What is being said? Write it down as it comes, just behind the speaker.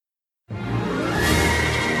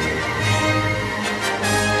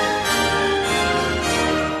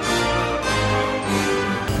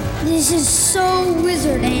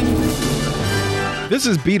This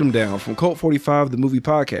is Beat 'em Down from Cult 45, the movie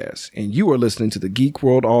podcast, and you are listening to the Geek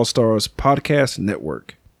World All-Stars Podcast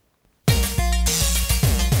Network.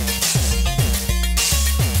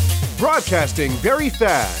 Broadcasting very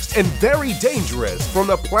fast and very dangerous from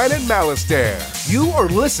the planet Malastare. You are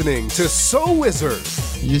listening to So Wizard.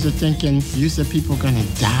 You're thinking people gonna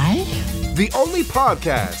die? The only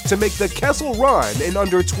podcast to make the Kessel Run in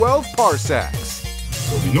under 12 parsecs.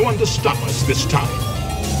 There'll be no one to stop us this time.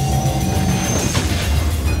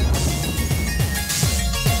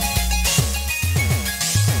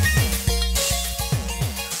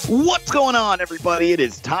 What's going on, everybody? It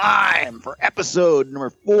is time for episode number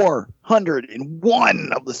 401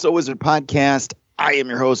 of the So Wizard podcast. I am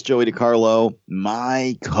your host, Joey DiCarlo.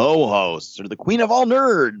 My co-hosts are the queen of all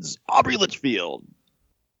nerds, Aubrey Litchfield.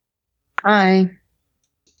 Hi.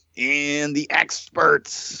 And the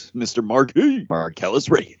experts, Mr. Marcellus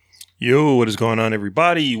Reagan. Yo, what is going on,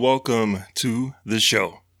 everybody? Welcome to the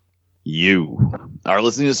show. You are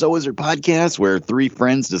listening to So Wizard Podcast, where three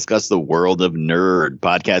friends discuss the world of nerd,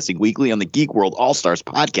 podcasting weekly on the Geek World All-Stars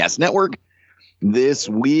Podcast Network. This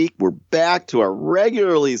week, we're back to our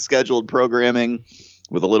regularly scheduled programming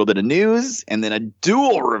with a little bit of news and then a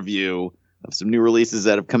dual review of some new releases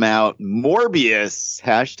that have come out. Morbius,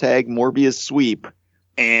 hashtag Morbius Sweep,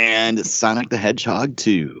 and Sonic the Hedgehog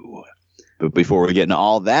 2. But before we get into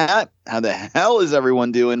all that, how the hell is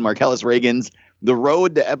everyone doing? Marcellus Reagan's The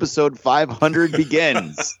road to episode 500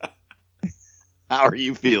 begins. How are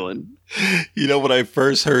you feeling? You know, when I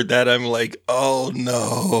first heard that, I'm like, oh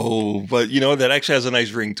no. But you know, that actually has a nice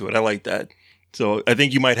ring to it. I like that. So I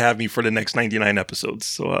think you might have me for the next 99 episodes.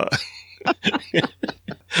 So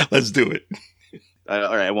let's do it. All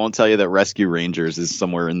right. I won't tell you that Rescue Rangers is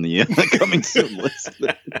somewhere in the coming soon list.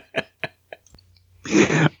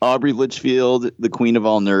 Aubrey Litchfield, the queen of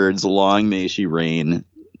all nerds. Long may she reign.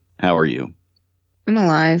 How are you? I'm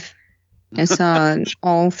alive. I saw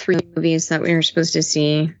all three movies that we were supposed to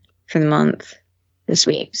see for the month this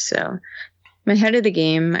week. So I'm ahead of the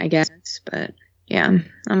game, I guess. But yeah,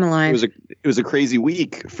 I'm alive. It was a crazy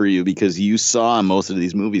week for you because you saw most of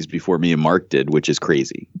these movies before me and Mark did, which is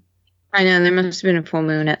crazy. I know. There must have been a full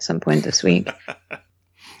moon at some point this week.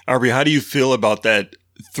 Aubrey, how do you feel about that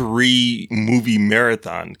 3-movie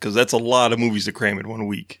marathon? Because that's a lot of movies to cram in 1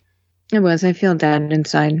 week. It was. I feel dead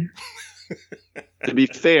inside. To be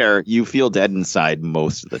fair, you feel dead inside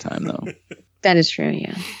most of the time, though. That is true,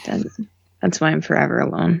 yeah. That's why I'm forever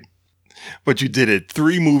alone. But you did it.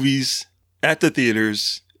 3 movies at the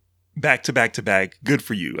theaters, back to back to back. Good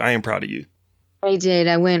for you. I am proud of you. I did.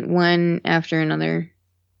 I went one after another.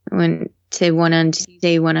 I went to one on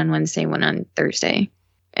Tuesday, one on Wednesday, one on Thursday.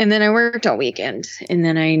 And then I worked all weekend. And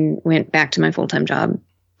then I went back to my full-time job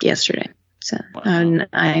yesterday. So wow.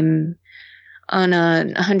 I'm on a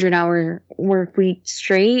 100-hour work week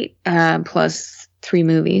straight, plus 3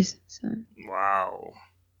 movies. So. Wow.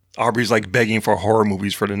 Aubrey's like begging for horror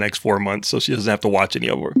movies for the next 4 months, so she doesn't have to watch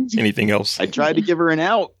anything else. I tried to give her an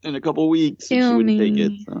out in a couple of weeks, and she wouldn't take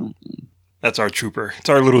it. So. That's our trooper. It's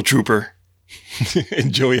our little trooper.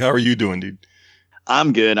 And Joey, how are you doing, dude?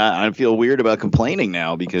 I'm good. I feel weird about complaining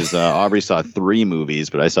now because Aubrey saw 3 movies,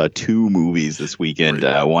 but I saw 2 movies this weekend.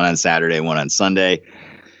 One on Saturday, one on Sunday.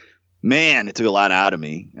 Man, it took a lot out of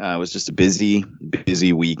me. It was just a busy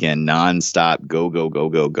weekend, nonstop,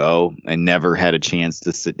 go. I never had a chance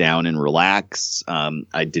to sit down and relax.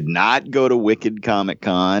 I did not go to Wicked Comic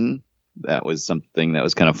Con. That was something that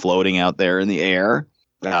was kind of floating out there in the air.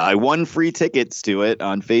 I won free tickets to it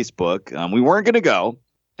on Facebook. We weren't going to go,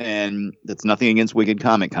 and that's nothing against Wicked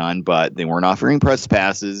Comic Con, but they weren't offering press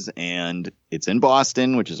passes, and it's in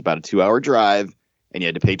Boston, which is about a 2-hour drive, and you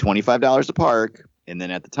had to pay $25 to park. And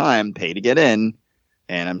then at the time, pay to get in.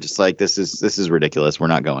 And I'm just like, this is ridiculous. We're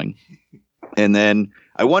not going. And then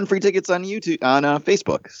I won free tickets on YouTube, on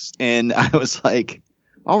Facebook. And I was like,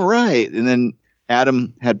 all right. And then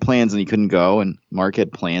Adam had plans and he couldn't go. And Mark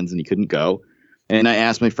had plans and he couldn't go. And I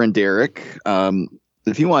asked my friend Derek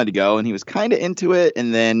if he wanted to go. And he was kind of into it.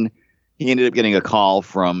 And then he ended up getting a call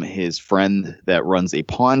from his friend that runs a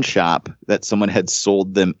pawn shop that someone had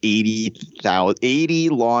sold them 80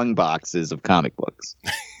 long boxes of comic books.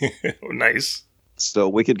 Oh, nice. So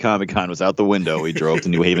Wicked Comic Con was out the window. We drove to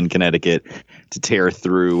New Haven, Connecticut to tear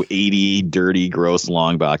through 80 dirty, gross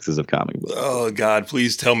long boxes of comic books. Oh, God,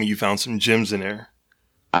 please tell me you found some gems in there.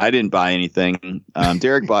 I didn't buy anything.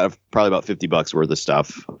 Derek bought probably about $50 worth of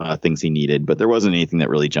stuff, things he needed, but there wasn't anything that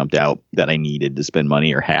really jumped out that I needed to spend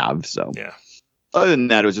money or have. So yeah. Other than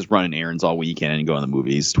that, it was just running errands all weekend and going to the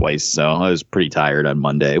movies twice. So I was pretty tired on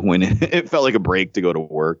Monday when it felt like a break to go to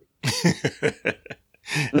work.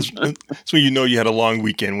 That's when you know you had a long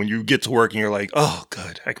weekend. When you get to work and you're like, oh,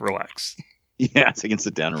 good, I can relax. Yeah, so I can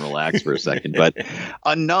sit down and relax for a second. But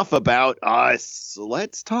enough about us.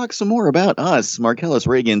 Let's talk some more about us. Marcellus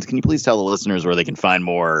Reagans, can you please tell the listeners where they can find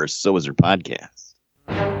more So Wizard podcasts?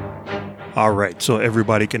 All right, so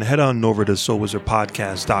everybody can head on over to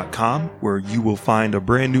SoWizardPodcast.com, where you will find a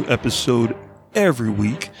brand new episode every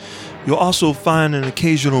week. You'll also find an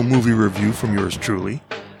occasional movie review from yours truly.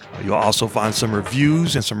 You'll also find some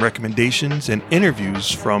reviews and some recommendations and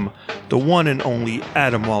interviews from the one and only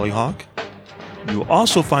Adam Wallyhawk. You'll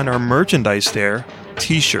also find our merchandise there,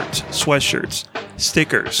 t-shirts, sweatshirts,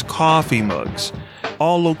 stickers, coffee mugs,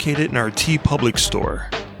 all located in our TeePublic store.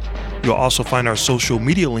 You'll also find our social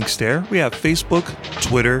media links there. We have Facebook,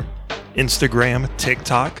 Twitter, Instagram,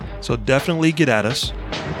 TikTok, so definitely get at us.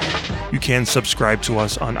 You can subscribe to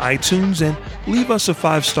us on iTunes and leave us a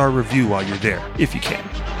 5-star review while you're there, if you can.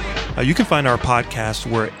 You can find our podcast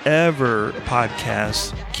wherever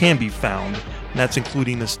podcasts can be found, and that's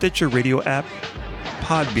including the Stitcher Radio app,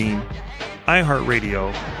 Podbean,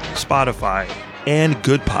 iHeartRadio, Spotify, and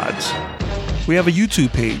Good Pods. We have a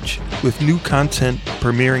YouTube page with new content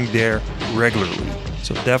premiering there regularly,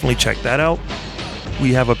 so definitely check that out.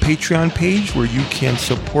 We have a Patreon page where you can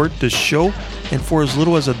support the show, and for as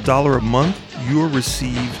little as $1 a month, you'll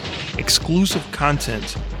receive exclusive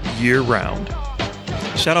content year-round.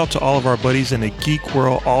 Shout out to all of our buddies in the Geek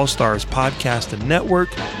World All-Stars podcast and network.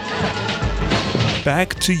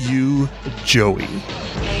 Back to you, Joey.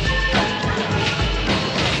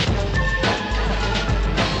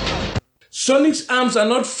 Sonic's arms are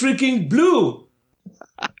not freaking blue.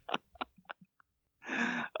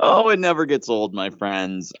 Oh, it never gets old, my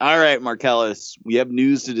friends. All right, Marcellus, we have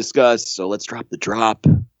news to discuss, so let's drop the drop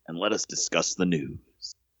and let us discuss the news.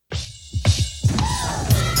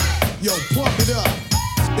 Yo, pump it up.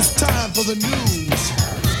 It's time for the news.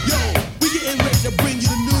 Yo, we getting ready to bring you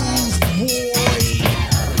the news, boy.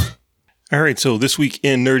 All right, so this week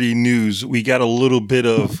in Nerdy News, we got a little bit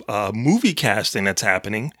of movie casting that's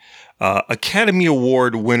happening. Academy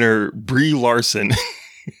Award winner Brie Larson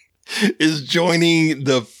is joining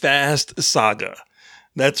the Fast Saga.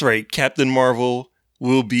 That's right, Captain Marvel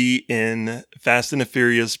will be in Fast and the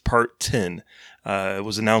Furious Part 10. It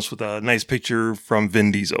was announced with a nice picture from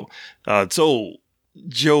Vin Diesel. So,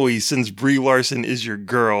 Joey, since Brie Larson is your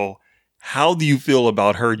girl, how do you feel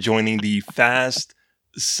about her joining the Fast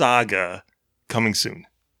Saga coming soon?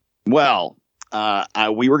 Well,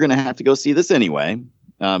 we were going to have to go see this anyway.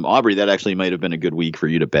 Aubrey, that actually might have been a good week for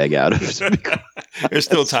you to beg out of. There's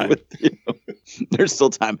still time. There's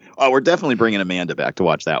still time. Oh, we're definitely bringing Amanda back to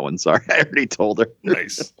watch that one. Sorry, I already told her.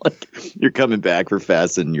 Nice. Like, you're coming back for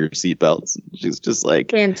fasten your seatbelts. She's just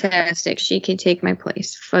like, Fantastic. She can take my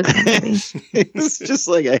place. Fuck that movie. it's just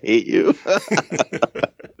like, I hate you.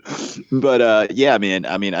 But yeah, man.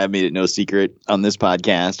 I mean, I've made it no secret on this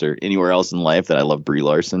podcast or anywhere else in life that I love Brie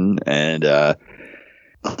Larson, and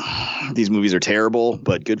these movies are terrible,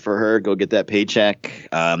 but good for her. Go get that paycheck.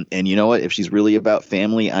 And you know what? If she's really about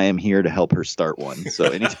family, I am here to help her start one. So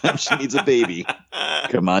anytime she needs a baby,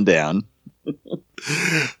 come on down.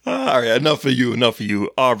 All right, enough of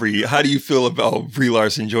you. Aubrey, how do you feel about Brie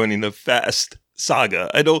Larson joining the Fast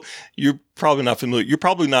Saga? I know you're probably not familiar. You're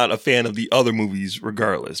probably not a fan of the other movies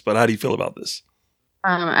regardless, but how do you feel about this?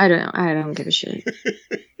 I don't give a shit.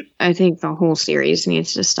 I think the whole series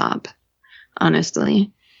needs to stop.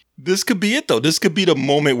 Honestly, this could be it though. This could be the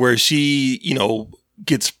moment where she,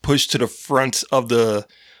 gets pushed to the front of the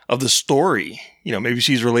story. Maybe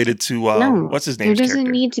she's related to what's his name? There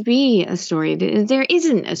doesn't need to be a story. There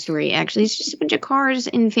isn't a story actually. It's just a bunch of cars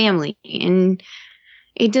and family, and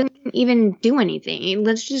it doesn't even do anything.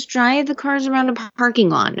 Let's just drive the cars around a parking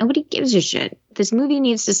lot. Nobody gives a shit. This movie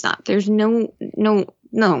needs to stop. There's no.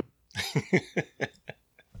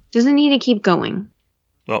 Doesn't need to keep going.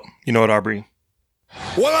 Well, you know what, Aubrey?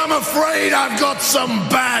 Well, I'm afraid I've got some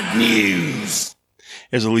bad news.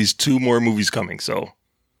 There's at least 2 more movies coming, so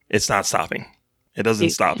it's not stopping. It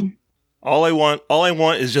doesn't stop. All I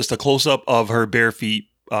want is just a close-up of her bare feet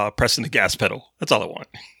pressing the gas pedal. That's all I want.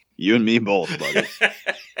 You and me both, buddy.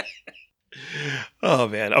 Oh,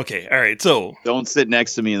 man. Okay. All right. So don't sit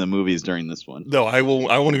next to me in the movies during this one. No, I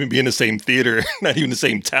won't even be in the same theater, not even the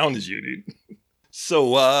same town as you, dude.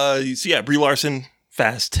 So yeah, Brie Larson,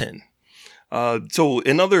 Fast 10. So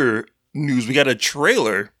in other news, we got a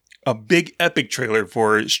trailer, a big epic trailer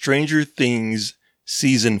for Stranger Things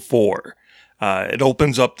Season 4. It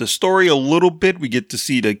opens up the story a little bit. We get to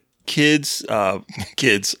see the kids,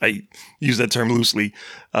 I use that term loosely,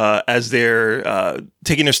 as they're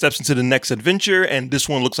taking their steps into the next adventure. And this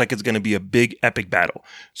one looks like it's going to be a big epic battle.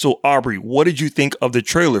 So Aubrey, what did you think of the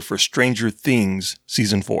trailer for Stranger Things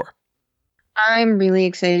season 4? I'm really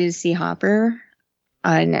excited to see Hopper.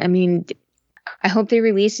 I mean, I hope they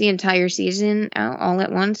release the entire season out all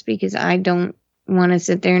at once, because I don't want to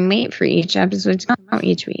sit there and wait for each episode to come out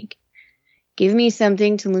each week. Give me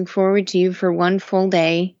something to look forward to for one full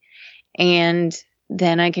day, and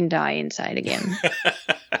then I can die inside again.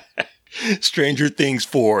 Stranger Things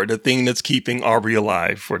 4, the thing that's keeping Aubrey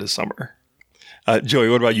alive for the summer. Joey,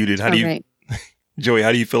 what about you, dude? Joey,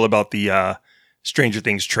 how do you feel about the Stranger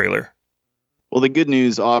Things trailer? Well, the good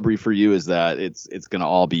news, Aubrey, for you is that it's going to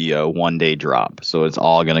all be a one-day drop. So it's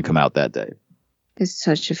all going to come out that day. It's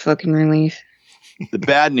such a fucking relief. The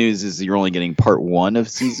bad news is you're only getting part 1 of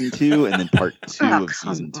season 2, and then part 2 of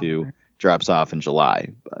season 2 drops off in July.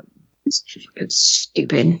 But it's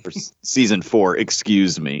stupid. For season 4,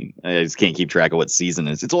 excuse me. I just can't keep track of what season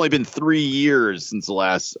it is. It's only been 3 years since the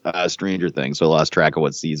last Stranger Things, so I lost track of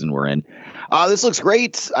what season we're in. This looks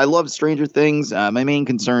great. I love Stranger Things. My main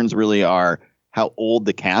concerns really are how old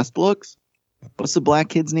the cast looks. What's the black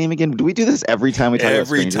kid's name again? Do we do this every time we talk about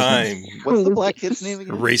Stranger Things? What's the black kid's name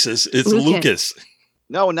again? Racist. It's Lucas.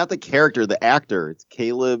 No, not the character, the actor. It's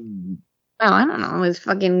Caleb. Oh, I don't know his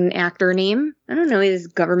fucking actor name. I don't know his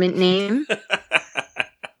government name.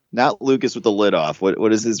 Not Lucas with the lid off.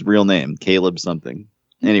 What is his real name? Caleb something.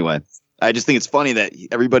 Anyway, I just think it's funny that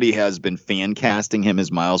everybody has been fan casting him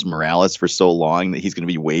as Miles Morales for so long that he's going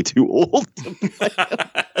to be way too old to play him.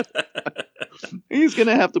 He's going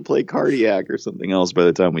to have to play Cardiac or something else by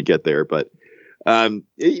the time we get there. But,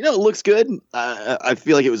 it looks good. I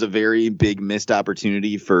feel like it was a very big missed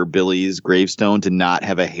opportunity for Billy's gravestone to not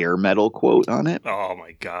have a hair metal quote on it. Oh,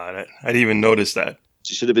 my God. I didn't even notice that.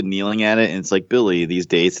 She should have been kneeling at it. And it's like, Billy, these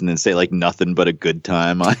dates, and then say like nothing but a good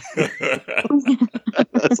time on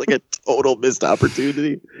That's like a total missed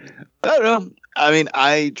opportunity. I don't know. I mean,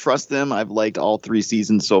 I trust them. I've liked all 3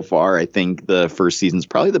 seasons so far. I think the first season's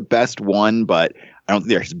probably the best one, but I don't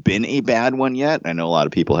think there's been a bad one yet. I know a lot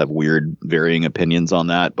of people have weird varying opinions on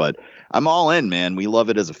that, but I'm all in, man. We love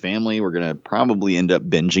it as a family. We're going to probably end up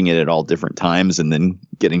binging it at all different times and then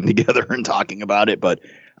getting together and talking about it. But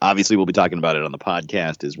obviously we'll be talking about it on the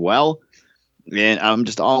podcast as well. And I'm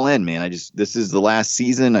just all in, man. This is the last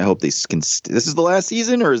season. I hope they can. This is the last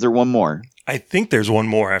season, or is there one more? I think there's one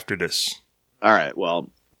more after this. All right.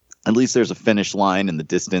 Well, at least there's a finish line in the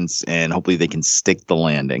distance, and hopefully they can stick the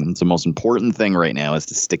landing. It's the most important thing right now is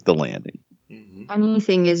to stick the landing.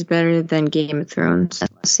 Anything is better than Game of Thrones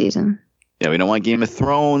last season. Yeah, we don't want Game of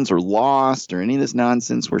Thrones or Lost or any of this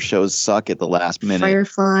nonsense where shows suck at the last minute.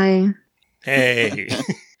 Firefly. Hey,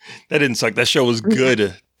 that didn't suck. That show was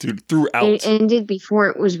good throughout. It ended before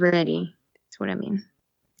it was ready. That's what I mean.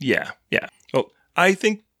 Yeah. Oh, I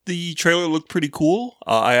think the trailer looked pretty cool.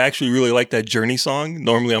 I actually really like that Journey song.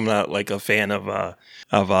 Normally, I'm not like a fan of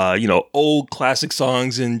old classic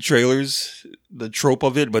songs in trailers, the trope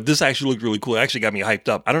of it. But this actually looked really cool. It actually got me hyped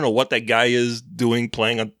up. I don't know what that guy is doing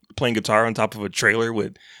playing guitar on top of a trailer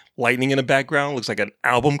with lightning in the background. Looks like an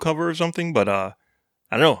album cover or something. But I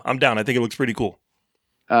don't know. I'm down. I think it looks pretty cool.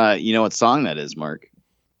 You know what song that is, Mark?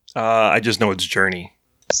 I just know it's Journey.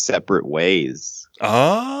 Separate Ways.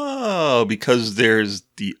 Oh, because there's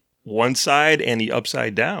the one side and the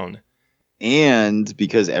upside down. And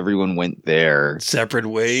because everyone went there. Separate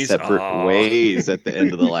ways at the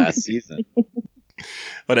end of the last season.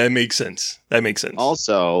 But that makes sense.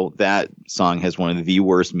 Also, that song has one of the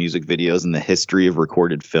worst music videos in the history of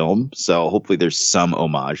recorded film. So hopefully there's some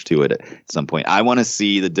homage to it at some point. I want to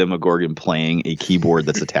see the Demogorgon playing a keyboard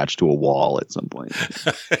that's attached to a wall at some point.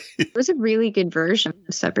 It was a really good version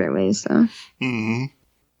of Separate Ways, though. Mm-hmm.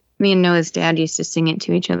 Me and Noah's dad used to sing it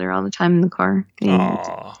to each other all the time in the car. They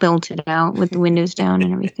built it out with the windows down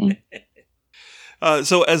and everything.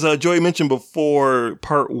 So as Joey mentioned before,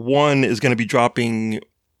 part 1 is going to be dropping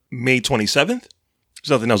May 27th. There's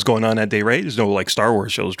nothing else going on that day, right? There's no like Star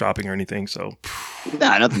Wars shows dropping or anything. So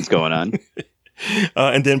nah, nothing's going on.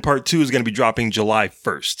 And then part 2 is going to be dropping July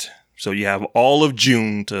 1st. So you have all of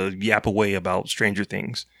June to yap away about Stranger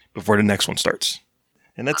Things before the next one starts.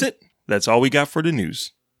 And that's it. That's all we got for the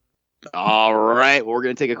news. All right. Well, we're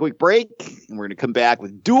going to take a quick break and we're going to come back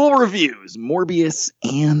with dual reviews, Morbius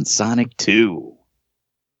and Sonic 2.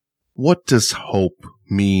 What does hope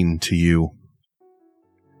mean to you?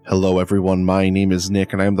 Hello everyone, my name is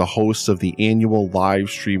Nick and I am the host of the annual Live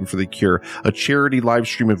Stream for the Cure, a charity live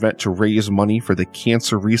stream event to raise money for the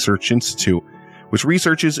Cancer Research Institute, which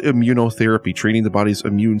researches immunotherapy, training the body's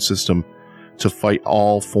immune system to fight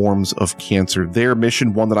all forms of cancer. Their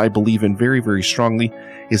mission, one that I believe in very, very strongly,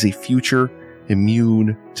 is a future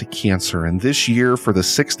immune to cancer. And this year, for the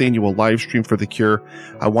 6th annual live stream for the cure,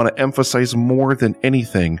 I want to emphasize more than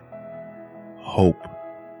anything, hope.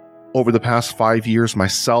 Over the past 5 years,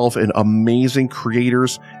 myself and amazing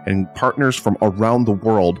creators and partners from around the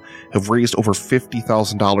world have raised over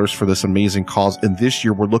 $50,000 for this amazing cause. And this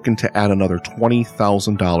year, we're looking to add another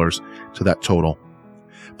 $20,000 to that total.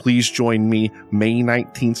 Please join me May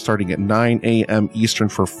 19th, starting at 9 a.m. Eastern,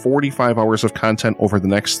 for 45 hours of content over the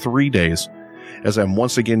next 3 days, as I'm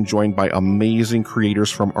once again joined by amazing creators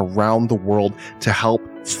from around the world to help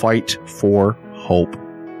fight for hope.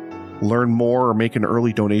 Learn more or make an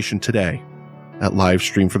early donation today at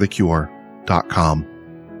livestreamforthecure.com.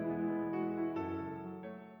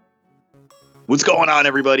 What's going on,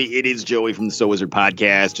 everybody? It is Joey from the So Wizard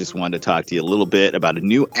Podcast. Just wanted to talk to you a little bit about a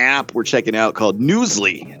new app we're checking out called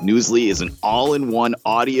Newsly. Newsly is an all-in-one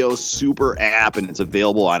audio super app, and it's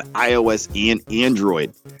available on iOS and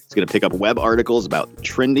Android. It's going to pick up web articles about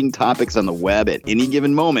trending topics on the web at any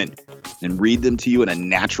given moment and read them to you in a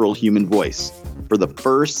natural human voice. For the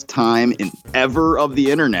first time in ever of the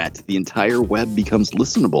internet, the entire web becomes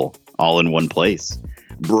listenable all in one place.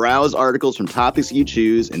 Browse articles from topics you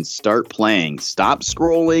choose and start playing. Stop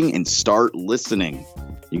scrolling and start listening.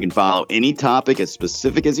 You can follow any topic as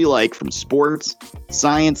specific as you like, from sports,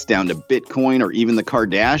 science, down to Bitcoin, or even the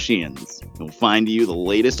Kardashians. It'll find you the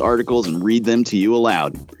latest articles and read them to you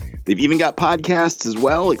aloud. They've even got podcasts as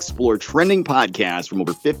well. Explore trending podcasts from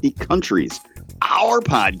over 50 countries. Our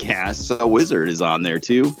podcast, So Wizard, is on there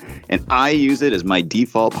too, and I use it as my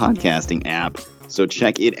default podcasting app. So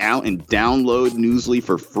check it out and download Newsly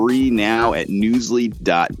for free now at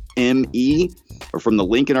newsly.me or from the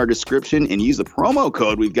link in our description, and use the promo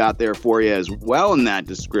code we've got there for you as well in that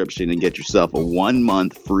description and get yourself a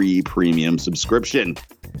 1-month free premium subscription.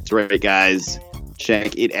 That's right, guys.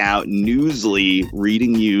 Check it out. Newsly,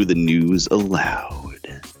 reading you the news aloud.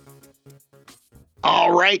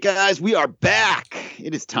 All right, guys, we are back.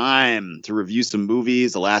 It is time to review some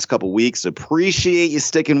movies the last couple weeks. Appreciate you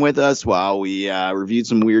sticking with us while we reviewed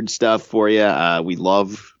some weird stuff for you. We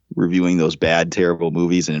love reviewing those bad, terrible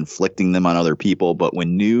movies and inflicting them on other people. But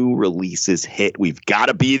when new releases hit, we've got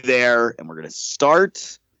to be there. And we're going to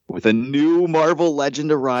start with a new Marvel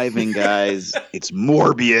legend arriving, guys. It's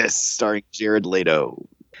Morbius, starring Jared Leto.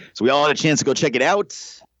 So we all had a chance to go check it out.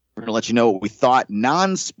 We're going to let you know what we thought,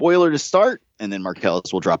 non-spoiler to start. And then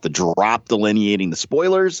Marcellus will drop the drop delineating the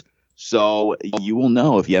spoilers. So you will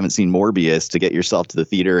know, if you haven't seen Morbius, to get yourself to the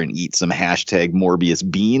theater and eat some hashtag Morbius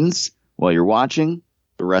beans while you're watching.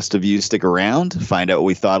 The rest of you stick around, find out what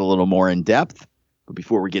we thought a little more in depth. But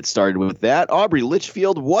before we get started with that, Aubrey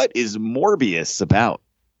Litchfield, what is Morbius about?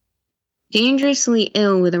 Dangerously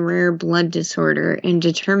ill with a rare blood disorder and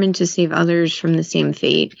determined to save others from the same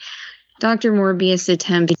fate, Dr. Morbius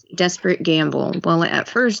attempts a desperate gamble. While at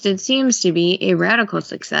first it seems to be a radical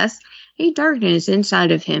success, a darkness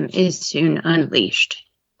inside of him is soon unleashed.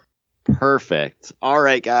 Perfect. All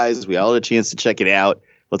right, guys, we all had a chance to check it out.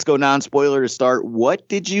 Let's go non-spoiler to start. What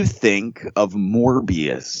did you think of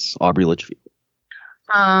Morbius, Aubrey Litchfield?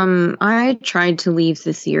 I tried to leave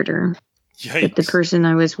the theater. Yikes. But the person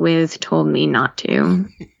I was with told me not to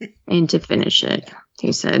and to finish it.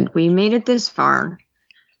 He said, "We made it this far.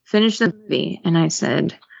 Finish the movie." And I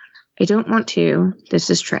said, "I don't want to. This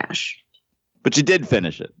is trash." But you did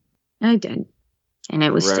finish it. I did. And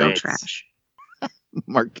it was still Right. trash.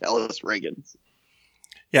 Marcellus Reagans.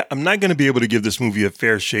 Yeah, I'm not going to be able to give this movie a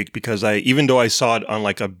fair shake because even though I saw it on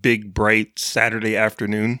like a big, bright Saturday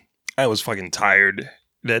afternoon, I was fucking tired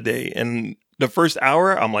that day. And the first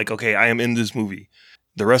hour, I'm like, okay, I am in this movie.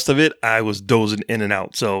 The rest of it, I was dozing in and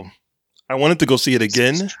out. So I wanted to go see it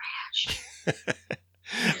again.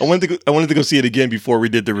 I wanted to go see it again before we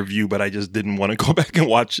did the review, but I just didn't want to go back and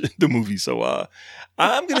watch the movie. So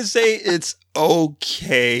I'm going to say it's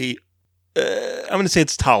okay. I'm going to say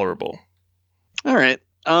it's tolerable. All right.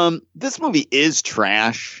 This movie is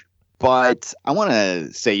trash, but I want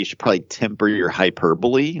to say you should probably temper your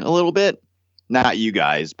hyperbole a little bit. Not you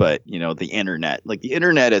guys, but, the internet. Like, the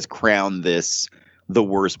internet has crowned this the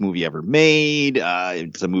worst movie ever made.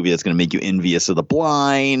 It's a movie that's going to make you envious of the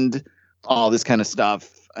blind. All this kind of stuff.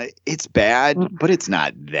 It's bad, but it's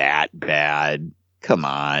not that bad. Come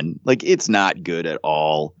on. Like, it's not good at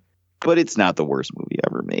all, but it's not the worst movie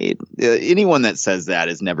ever made. Anyone that says that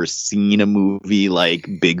has never seen a movie like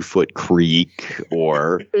Bigfoot Creek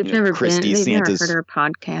or They've never Christy Santa's. heard our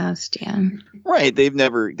podcast, yeah. Right. They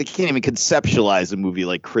can't even conceptualize a movie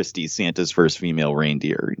like Christy, Santa's First Female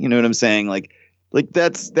Reindeer. You know what I'm saying? Like, Like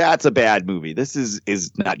that's a bad movie. This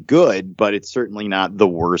is not good, but it's certainly not the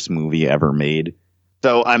worst movie ever made.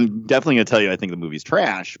 So I'm definitely going to tell you I think the movie's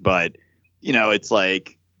trash, but it's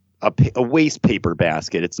like a waste paper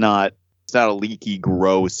basket. It's not a leaky,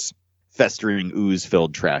 gross, festering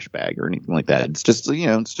ooze-filled trash bag or anything like that. It's just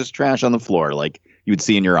it's just trash on the floor like you would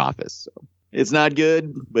see in your office. So it's not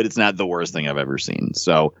good, but it's not the worst thing I've ever seen.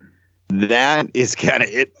 So that is kind of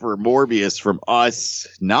it for Morbius from us.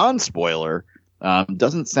 Non-spoiler.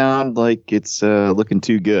 Doesn't sound like it's looking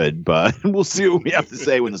too good, but we'll see what we have to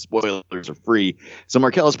say when the spoilers are free. So,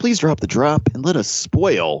 Marcellus, please drop the drop and let us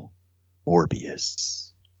spoil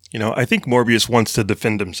Morbius. I think Morbius wants to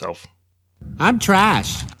defend himself. I'm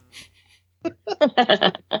trash.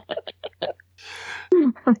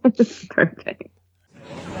 Perfect.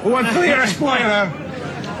 What's your spoiler?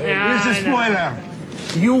 Here's the spoiler.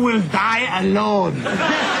 You will die alone.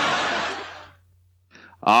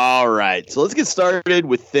 All right, so let's get started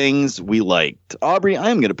with things we liked. Aubrey,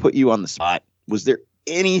 I am going to put you on the spot. Was there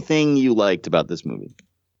anything you liked about this movie?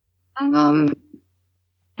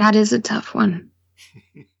 That is a tough one.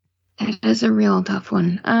 That is a real tough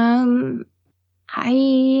one.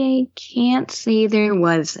 I can't say there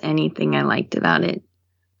was anything I liked about it.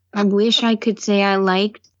 I wish I could say I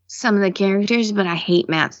liked some of the characters, but I hate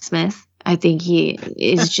Matt Smith. I think he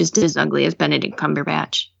is just as ugly as Benedict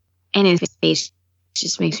Cumberbatch. And his face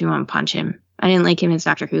just makes me want to punch him. I didn't like him as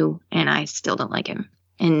Doctor Who, and I still don't like him.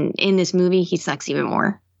 And in this movie, he sucks even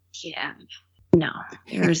more. Yeah. No,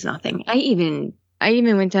 there's nothing. I even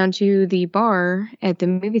went down to the bar at the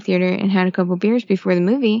movie theater and had a couple beers before the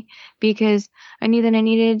movie because I knew that I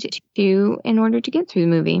needed to in order to get through the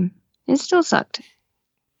movie. It still sucked.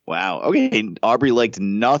 Wow. Okay. Aubrey liked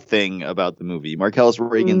nothing about the movie. Marcellus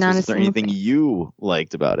Reagan, is there anything you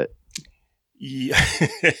liked about it? Yeah.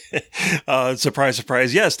 Surprise,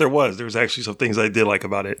 surprise. Yes, there was. There was actually some things I did like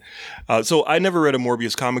about it. So I never read a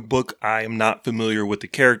Morbius comic book. I am not familiar with the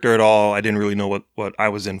character at all. I didn't really know what I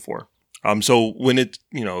was in for. So when it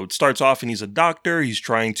starts off and he's a doctor, he's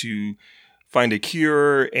trying to find a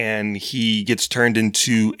cure and he gets turned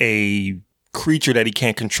into a creature that he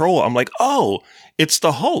can't control. I'm like, oh, it's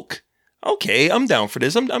the Hulk. Okay, I'm down for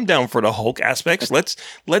this. I'm down for the Hulk aspects. Let's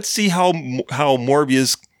see how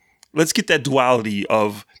Morbius. Let's get that duality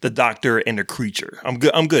of the doctor and the creature. I'm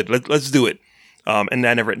good. Let's do it. And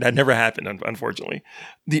that never happened, unfortunately.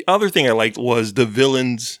 The other thing I liked was the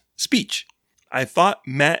villain's speech. I thought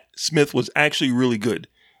Matt Smith was actually really good.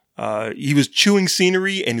 He was chewing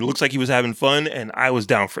scenery and he looks like he was having fun, and I was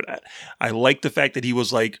down for that. I liked the fact that he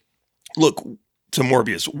was like, look, to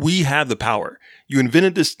Morbius, we have the power. You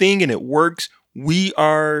invented this thing and it works. We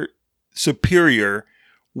are superior.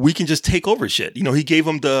 We can just take over shit. He gave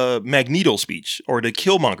him the Magneto speech or the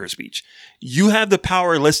Killmonger speech. You have the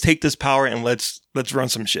power. Let's take this power and let's run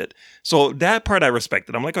some shit. So that part I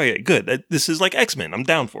respected. I'm like, oh yeah, good. This is like X-Men. I'm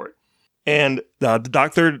down for it. And the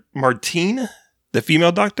Dr. Martine, the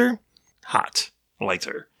female doctor, hot. I liked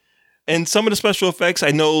her. And some of the special effects,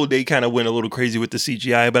 I know they kind of went a little crazy with the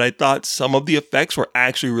CGI, but I thought some of the effects were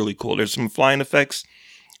actually really cool. There's some flying effects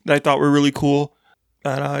that I thought were really cool.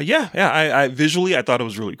 And I visually, I thought it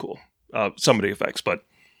was really cool. Some of the effects, but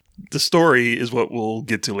the story is what we'll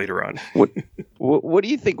get to later on. What do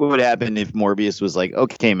you think would happen if Morbius was like,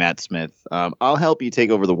 okay, Matt Smith, I'll help you take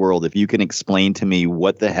over the world if you can explain to me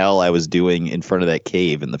what the hell I was doing in front of that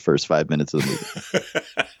cave in the first 5 minutes of the movie?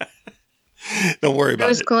 Don't worry about it. I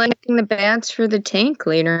was collecting the bats for the tank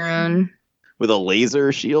later on. With a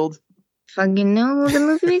laser shield? Fucking no, the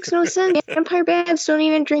movie makes no sense. Vampire bats don't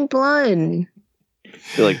even drink blood.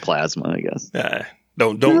 They're like plasma, I guess.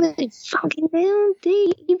 Don't. They fucking don't.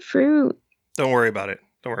 They eat fruit. Don't worry about it.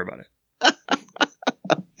 Don't worry about it.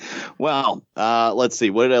 Well, let's see.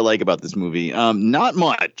 What did I like about this movie? Not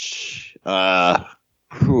much. What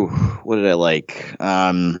did I like?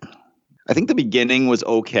 I think the beginning was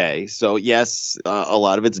okay. So yes, a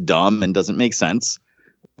lot of it's dumb and doesn't make sense.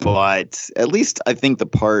 But at least I think the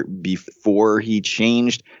part before he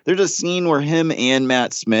changed, there's a scene where him and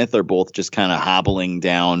Matt Smith are both just kind of hobbling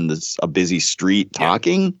down a busy street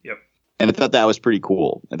talking. Yep. And I thought that was pretty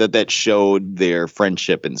cool. I thought that showed their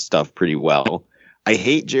friendship and stuff pretty well. I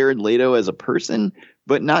hate Jared Leto as a person,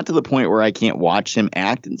 but not to the point where I can't watch him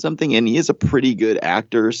act in something. And he is a pretty good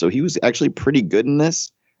actor. So he was actually pretty good in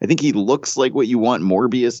this. I think he looks like what you want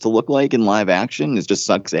Morbius to look like in live action. It just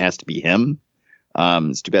sucks. It has to be him.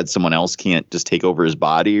 It's too bad someone else can't just take over his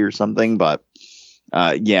body or something. But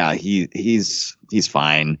he's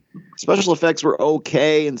fine. Special effects were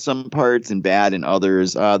okay in some parts and bad in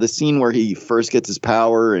others. The scene where he first gets his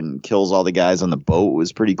power and kills all the guys on the boat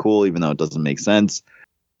was pretty cool, even though it doesn't make sense.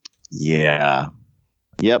 Yeah,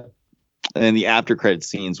 Yep. And the after credit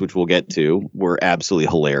scenes, which we'll get to, were absolutely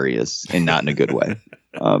hilarious and not in a good way.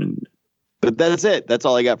 But that's it. That's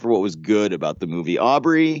all I got for what was good about the movie.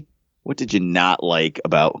 Aubrey, what did you not like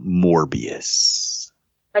about Morbius?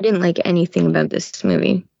 I didn't like anything about this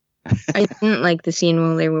movie. I didn't like the scene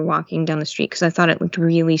while they were walking down the street because I thought it looked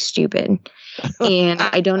really stupid. And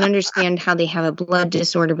I don't understand how they have a blood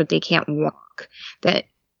disorder, but they can't walk. That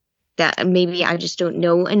maybe I just don't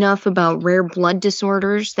know enough about rare blood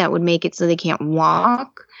disorders that would make it so they can't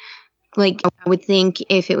walk. Like, I would think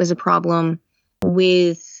if it was a problem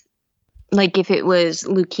with, like, if it was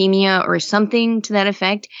leukemia or something to that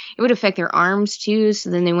effect, it would affect their arms too. So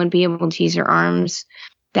then they wouldn't be able to use their arms.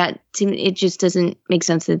 It just doesn't make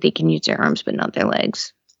sense that they can use their arms but not their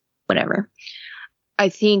legs. Whatever. I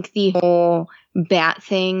think the whole bat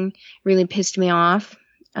thing really pissed me off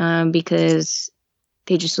because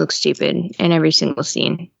they just look stupid in every single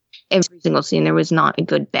scene. Every single scene, there was not a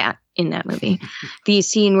good bat in that movie. The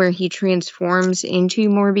scene where he transforms into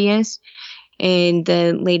Morbius and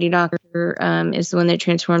the lady doctor is the one that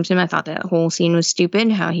transforms him. I thought that whole scene was stupid,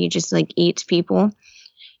 how he just like eats people.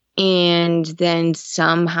 And then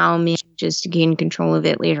somehow manages to gain control of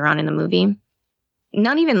it later on in the movie.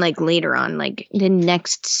 Not even like later on, like the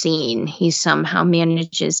next scene, he somehow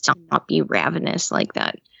manages to not be ravenous like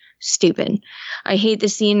that. Stupid. I hate the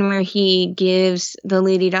scene where he gives the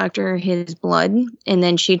lady doctor his blood and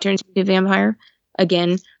then she turns into a vampire.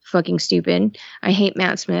 Again, fucking stupid. I hate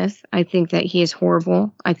Matt Smith. I think that he is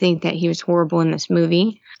horrible. I think that he was horrible in this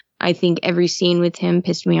movie. I think every scene with him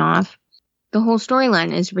pissed me off. The whole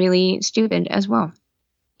storyline is really stupid as well.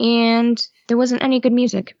 And there wasn't any good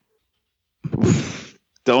music.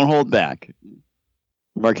 Don't hold back.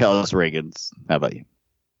 Marcellus Reagans, how about you?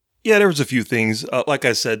 Yeah, there was a few things. Like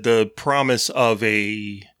I said, the promise of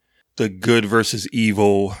the good versus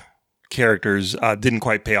evil characters didn't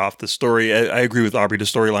quite pay off. The story, I agree with Aubrey, the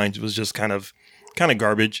storyline was just kind of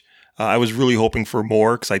garbage. I was really hoping for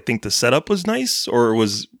more because I think the setup was nice or it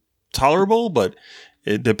was tolerable, but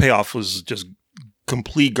the payoff was just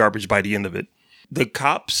complete garbage by the end of it. The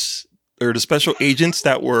cops or the special agents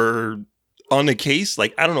that were on the case,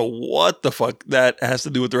 like, I don't know what the fuck that has to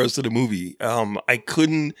do with the rest of the movie. I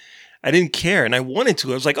didn't care and I wanted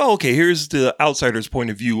to. I was like, oh, okay, here's the outsider's point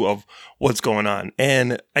of view of what's going on.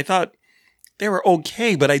 And I thought they were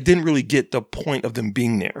okay, but I didn't really get the point of them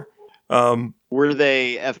being there. Were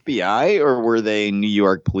they FBI or were they New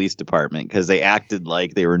York Police Department? Because they acted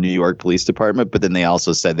like they were New York Police Department, but then they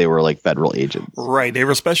also said they were like federal agents. Right, they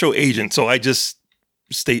were special agents. So I just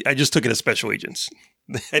took it as special agents.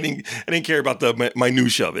 I didn't care about the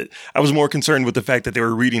minutia of it. I was more concerned with the fact that they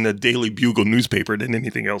were reading the Daily Bugle newspaper than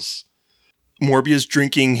anything else. Morbius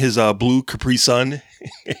drinking his blue Capri Sun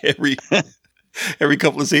every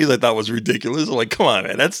couple of scenes, I thought was ridiculous. I'm like, come on,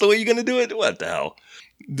 man, that's the way you're gonna do it? What the hell?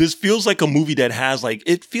 This feels like a movie that has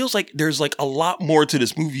it feels like there's like a lot more to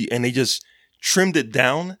this movie and they just trimmed it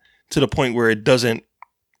down to the point where it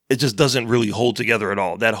just doesn't really hold together at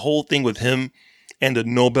all. That whole thing with him and the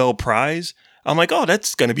Nobel Prize, I'm like, oh,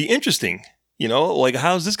 that's going to be interesting. You know, like,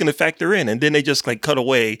 how's this going to factor in? And then they just like cut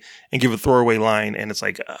away and give a throwaway line. And it's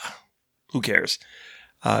like, who cares?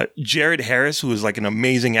 Jared Harris, who is like an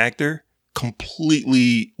amazing actor,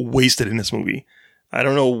 completely wasted in this movie. I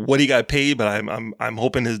don't know what he got paid, but I'm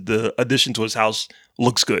hoping the addition to his house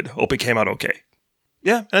looks good. Hope it came out okay.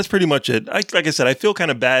 Yeah, that's pretty much it. Like I said, I feel kind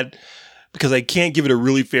of bad because I can't give it a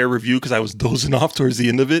really fair review because I was dozing off towards the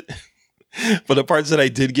end of it. But the parts that I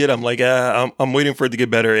did get, I'm like, I'm waiting for it to get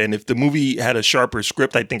better. And if the movie had a sharper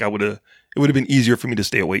script, I think it would have been easier for me to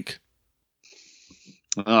stay awake.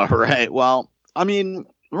 All right. Well, I mean,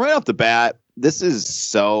 right off the bat, this is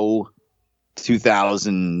so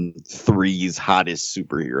 2003's hottest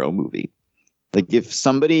superhero movie. Like, if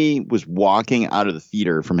somebody was walking out of the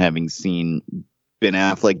theater from having seen Ben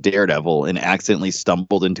Affleck Daredevil and accidentally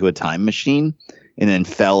stumbled into a time machine and then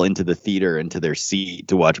fell into the theater into their seat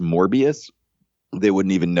to watch Morbius, they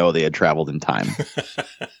wouldn't even know they had traveled in time.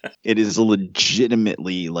 It is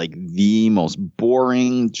legitimately like the most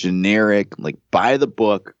boring, generic, like by the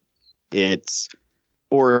book. It's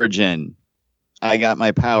origin. I got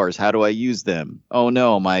my powers. How do I use them? Oh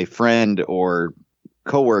no, my friend or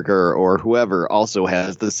coworker or whoever also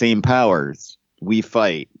has the same powers. We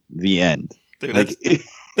fight. The end. Dude,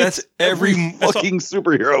 that's every fucking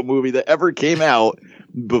superhero movie that ever came out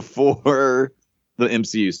before the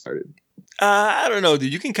MCU started. I don't know,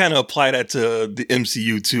 dude. You can kind of apply that to the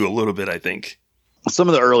MCU too a little bit, I think. Some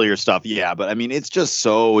of the earlier stuff, yeah. But I mean, it's just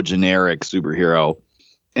so generic superhero.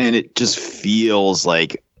 And it just feels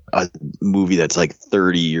like a movie that's like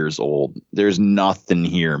 30 years old. There's nothing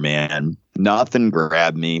here, man. Nothing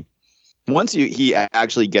grabbed me. Once he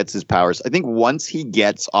actually gets his powers, I think once he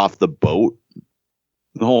gets off the boat,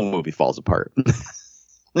 the whole movie falls apart.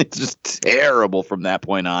 It's just terrible from that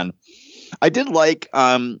point on. I did like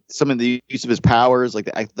some of the use of his powers, like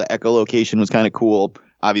the echolocation was kind of cool.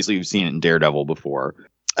 Obviously, we've seen it in Daredevil before.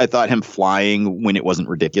 I thought him flying when it wasn't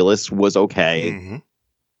ridiculous was okay. Mm-hmm.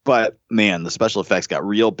 But man, the special effects got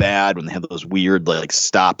real bad when they had those weird like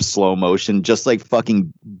stop slow motion, just like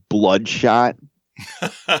fucking Bloodshot.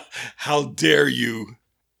 How dare you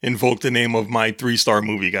invoke the name of my 3-star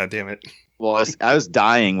movie? God damn it. Well, I was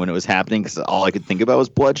dying when it was happening because all I could think about was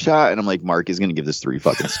Bloodshot. And I'm like, Mark is going to give this 3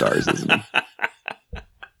 fucking stars, isn't he?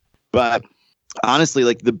 But honestly,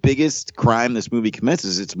 like the biggest crime this movie commits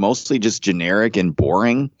is it's mostly just generic and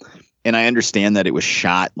boring. And I understand that it was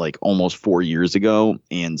shot like almost 4 years ago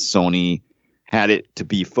and Sony had it to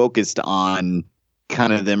be focused on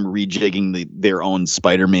kind of them rejigging their own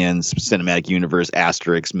Spider-Man's cinematic universe.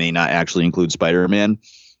 Asterix may not actually include Spider-Man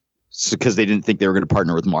because they didn't think they were going to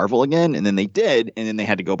partner with Marvel again. And then they did. And then they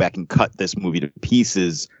had to go back and cut this movie to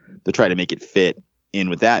pieces to try to make it fit in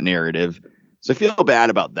with that narrative. So I feel bad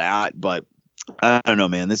about that, but I don't know,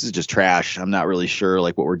 man, this is just trash. I'm not really sure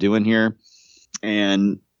like what we're doing here.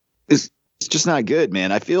 And it's just not good,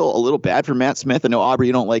 man. I feel a little bad for Matt Smith. I know, Aubrey,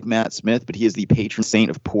 you don't like Matt Smith, but he is the patron saint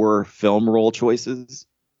of poor film role choices.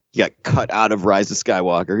 He got cut out of Rise of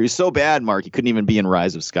Skywalker. He was so bad, Mark, he couldn't even be in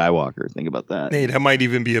Rise of Skywalker. Think about that. Hey, that might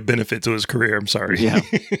even be a benefit to his career. I'm sorry. Yeah.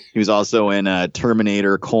 He was also in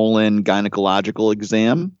Terminator : Gynecological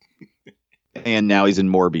Exam. And now he's in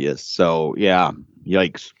Morbius. So, yeah,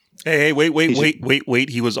 yikes. Hey, wait.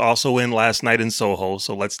 He was also in Last Night in Soho,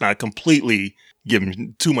 so let's not completely give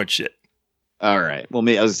him too much shit. All right. Well, I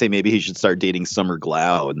was going to say maybe he should start dating Summer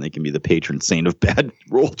Glau and they can be the patron saint of bad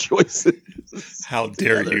role choices. How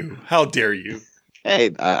dare you? How dare you?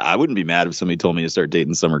 Hey, I wouldn't be mad if somebody told me to start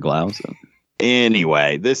dating Summer Glau. So.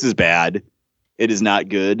 Anyway, this is bad. It is not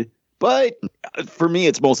good. But for me,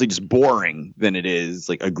 it's mostly just boring than it is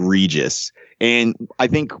like egregious. And I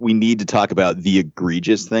think we need to talk about the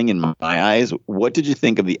egregious thing in my eyes. What did you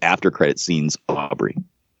think of the after credit scenes, Aubrey?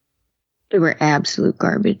 They were absolute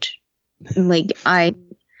garbage. Like I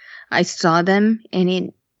saw them and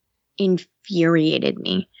it infuriated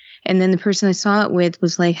me. And then the person I saw it with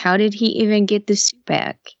was like, how did he even get the suit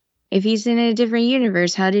back? If he's in a different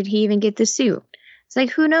universe, how did he even get the suit? It's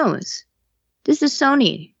like, who knows? This is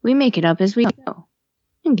Sony. We make it up as we go. I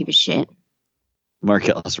don't give a shit.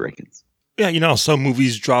 Marcellus Reagans. Yeah, some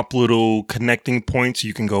movies drop little connecting points.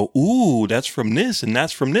 You can go, ooh, that's from this and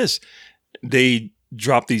that's from this. They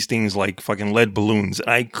drop these things like fucking lead balloons.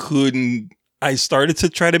 I started to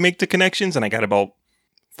try to make the connections and I got about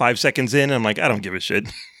 5 seconds in and I'm like, I don't give a shit.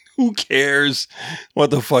 Who cares what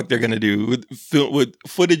the fuck they're going to do with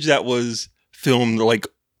footage that was filmed like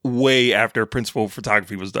way after principal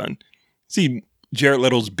photography was done. See Jared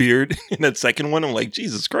Leto's beard in that second one. I'm like,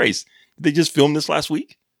 Jesus Christ. Did they just film this last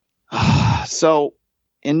week? So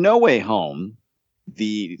in No Way Home,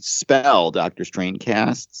 the spell Doctor Strange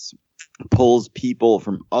casts pulls people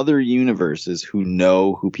from other universes who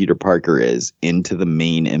know who Peter Parker is into the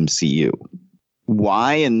main MCU.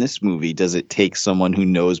 Why in this movie does it take someone who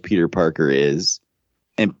knows Peter Parker is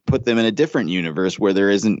and put them in a different universe where there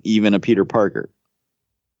isn't even a Peter Parker?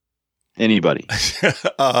 Anybody?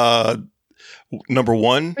 Number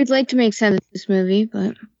one. We'd like to make sense of this movie,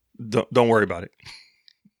 but don't worry about it.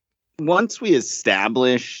 Once we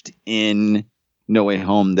established in No Way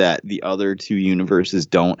Home that the other two universes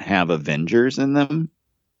don't have Avengers in them.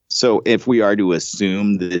 So if we are to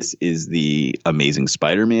assume this is the Amazing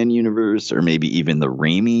Spider-Man universe, or maybe even the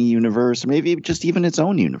Raimi universe, or maybe just even its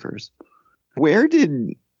own universe, where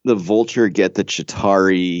did the Vulture get the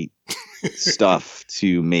Chitauri stuff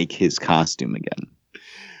to make his costume again?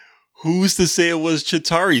 Who's to say it was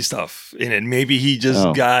Chitauri stuff in it? Maybe he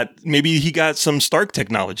just got some Stark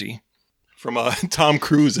technology from Tom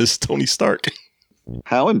Cruise as Tony Stark.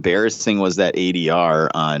 How embarrassing was that ADR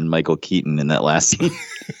on Michael Keaton in that last scene?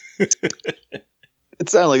 It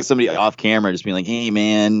sounded like somebody off camera just being like, hey,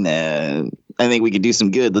 man, I think we could do some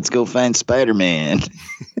good. Let's go find Spider-Man.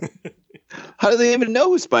 How do they even know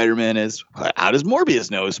who Spider-Man is? How does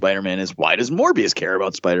Morbius know who Spider-Man is? Why does Morbius care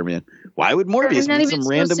about Spider-Man? Why would Morbius meet some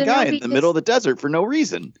random guy in the middle of the desert for no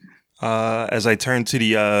reason? As I turn to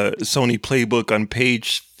the Sony playbook on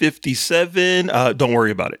page 57, don't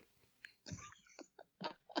worry about it.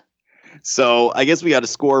 So I guess we got to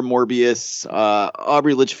score Morbius.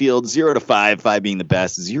 Aubrey Litchfield, 0 to 5, 5 being the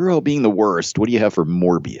best, 0 being the worst. What do you have for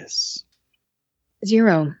Morbius?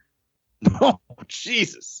 0. Oh,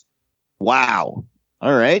 Jesus. Wow.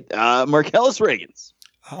 All right. Marcellus Reagans.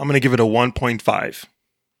 I'm going to give it a 1.5.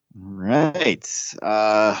 Right.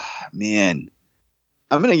 Man.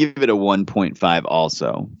 I'm going to give it a 1.5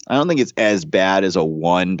 also. I don't think it's as bad as a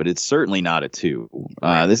 1, but it's certainly not a 2.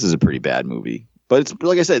 This is a pretty bad movie. But it's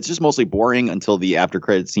like I said, it's just mostly boring until the after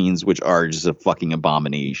credit scenes, which are just a fucking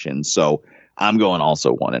abomination. So I'm going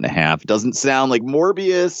also 1.5. It doesn't sound like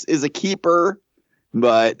Morbius is a keeper,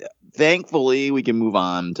 but thankfully we can move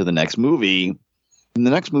on to the next movie. And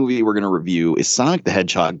the next movie we're going to review is Sonic the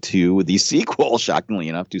Hedgehog 2, the sequel, shockingly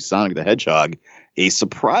enough, to Sonic the Hedgehog, a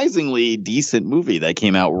surprisingly decent movie that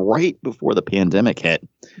came out right before the pandemic hit.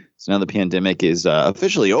 So now the pandemic is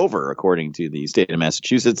officially over, according to the state of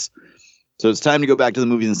Massachusetts. So it's time to go back to the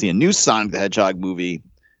movies and see a new Sonic the Hedgehog movie.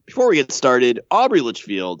 Before we get started, Aubrey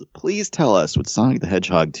Litchfield, please tell us what Sonic the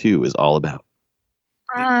Hedgehog 2 is all about.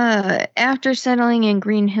 After settling in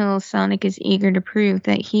Green Hills, Sonic is eager to prove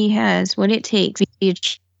that he has what it takes to be a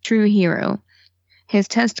true hero. His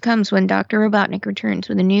test comes when Dr. Robotnik returns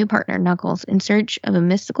with a new partner, Knuckles, in search of a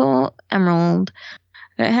mystical emerald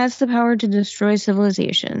that has the power to destroy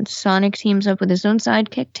civilization. Sonic teams up with his own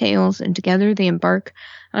sidekick, Tails, and together they embark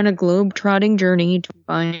on a globe-trotting journey to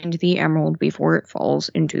find the emerald before it falls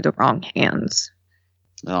into the wrong hands.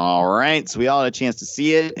 All right, so we all had a chance to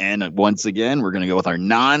see it, and once again, we're going to go with our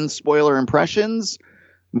non-spoiler impressions.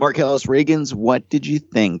 Mark Ellis Reagans, what did you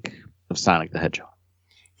think of Sonic the Hedgehog?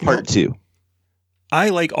 Part 2. I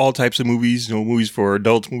like all types of movies, movies for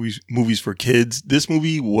adults, movies for kids. This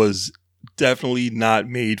movie was definitely not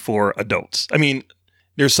made for adults. I mean,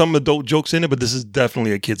 there's some adult jokes in it, but this is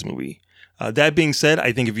definitely a kid's movie. That being said,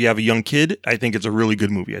 I think if you have a young kid, I think it's a really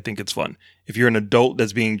good movie. I think it's fun. If you're an adult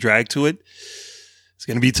that's being dragged to it, it's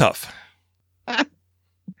going to be tough.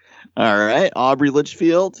 All right. Aubrey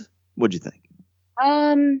Litchfield, what'd you think?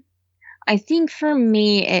 I think for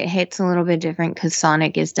me, it hits a little bit different because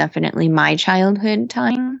Sonic is definitely my childhood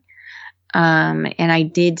time. And I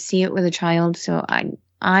did see it with a child, so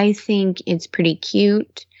I think it's pretty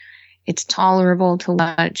cute. It's tolerable to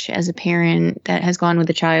watch as a parent that has gone with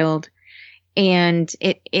a child. And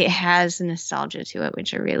it has nostalgia to it,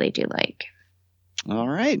 which I really do like. All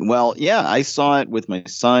right. Well, yeah, I saw it with my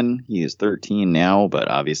son. He is 13 now, but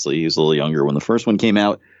obviously he was a little younger when the first one came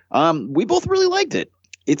out. We both really liked it.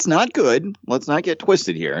 It's not good. Let's not get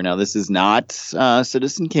twisted here. Now, this is not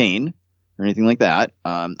Citizen Kane or anything like that.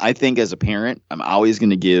 I think as a parent, I'm always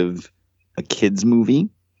going to give a kid's movie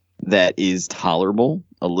that is tolerable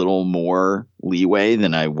a little more leeway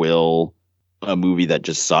than I will a movie that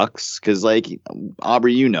just sucks. Because, like,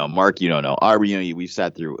 Aubrey, you know, Mark, you don't know. Aubrey, you know, we've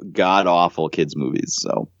sat through god-awful kids' movies.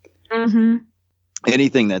 So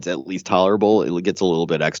anything that's at least tolerable, it gets a little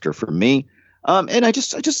bit extra for me. And I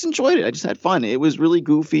just enjoyed it. I just had fun. It was really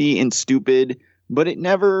goofy and stupid, but it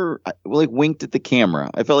never like winked at the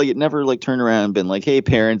camera. I felt like it never like turned around and been like, "Hey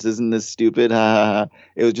parents, isn't this stupid?"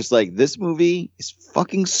 It was just like, this movie is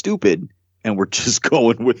fucking stupid and we're just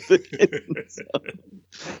going with it. So,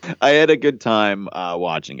 I had a good time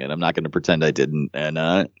watching it. I'm not going to pretend I didn't.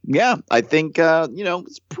 And yeah, I think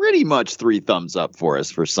it's pretty much 3 thumbs up for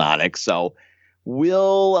us for Sonic. So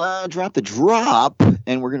we'll drop the drop,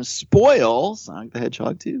 and we're going to spoil Sonic the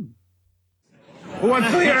Hedgehog 2.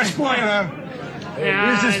 What's the spoiler?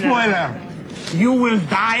 Here's the spoiler. You will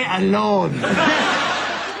die alone.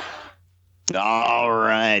 All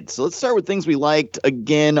right. So let's start with things we liked.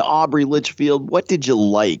 Again, Aubrey Litchfield, what did you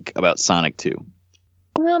like about Sonic 2?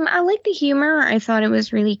 I like the humor. I thought it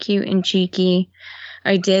was really cute and cheeky.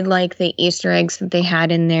 I did like the Easter eggs that they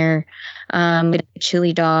had in there, with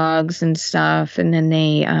chili dogs and stuff. And then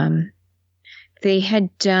they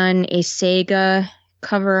had done a Sega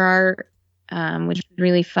cover art, which was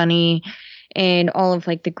really funny. And all of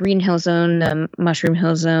like the Green Hill Zone, the Mushroom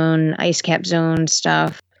Hill Zone, Ice Cap Zone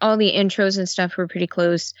stuff. All the intros and stuff were pretty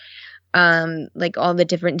close. Like all the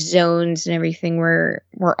different zones and everything were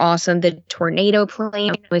awesome. The tornado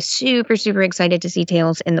plane, I was super, super excited to see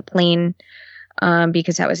Tails in the plane.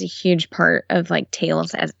 Because that was a huge part of like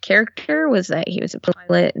Tails as a character, was that he was a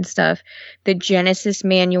pilot and stuff. The Genesis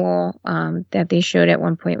manual that they showed at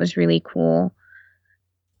one point was really cool.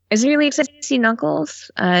 I was really excited to see Knuckles.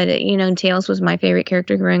 Tails was my favorite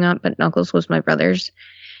character growing up, but Knuckles was my brother's.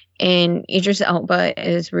 And Idris Elba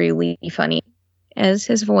is really funny as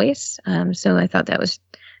his voice. So I thought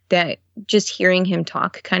that just hearing him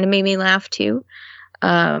talk kind of made me laugh too.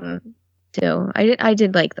 So I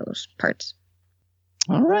did like those parts.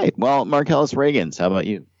 All right. Well, Marcellus Reagans, how about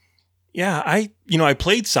you? Yeah, I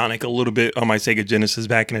played Sonic a little bit on my Sega Genesis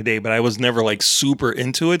back in the day, but I was never like super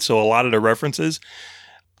into it. So a lot of the references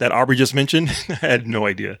that Aubrey just mentioned, I had no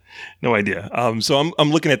idea. So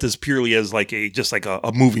I'm looking at this purely as like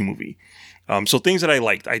a movie. So things that I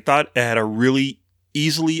liked. I thought it had a really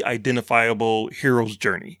easily identifiable hero's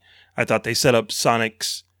journey. I thought they set up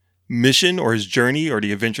Sonic's mission or his journey or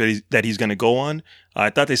the adventure that he's going to go on. I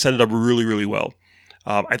thought they set it up really, really well.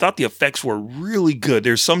 I thought the effects were really good.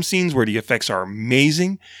 There's some scenes where the effects are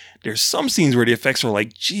amazing. There's some scenes where the effects are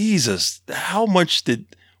like, Jesus,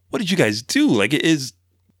 what did you guys do? Like, it is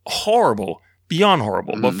horrible, beyond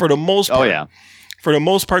horrible. But for the most part, for the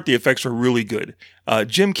most part, the effects were really good.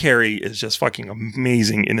 Jim Carrey is just fucking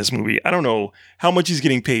amazing in this movie. I don't know how much he's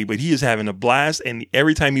getting paid, but he is having a blast. And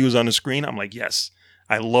every time he was on the screen, I'm like, yes,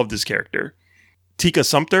 I love this character. Tika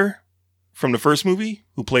Sumpter from the first movie,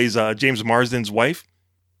 who plays James Marsden's wife.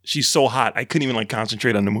 She's so hot. I couldn't even like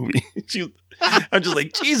concentrate on the movie. I'm just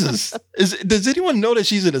like, Jesus. Does anyone know that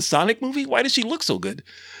she's in a Sonic movie? Why does she look so good?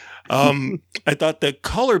 I thought the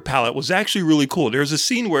color palette was actually really cool. There's a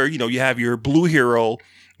scene where, you have your blue hero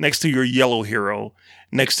next to your yellow hero,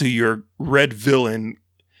 next to your red villain,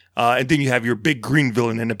 and then you have your big green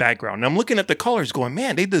villain in the background. And I'm looking at the colors going,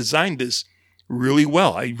 man, they designed this really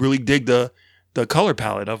well. I really dig the color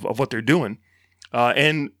palette of what they're doing.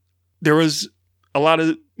 And there was a lot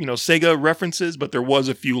of, Sega references, but there was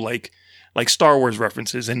a few like Star Wars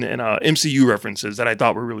references and MCU references that I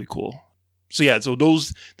thought were really cool. So yeah,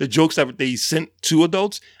 the jokes that they sent to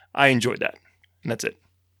adults, I enjoyed that. And that's it.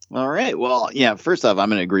 All right. Well, yeah, first off, I'm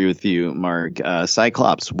going to agree with you, Mark.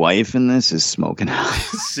 Cyclops' wife in this is smoking hot.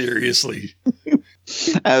 Seriously.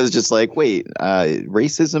 I was just like, wait,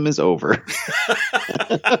 racism is over.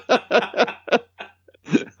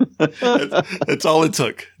 That's all it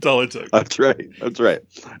took. That's right.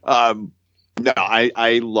 No,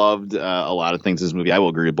 I loved a lot of things in this movie. I will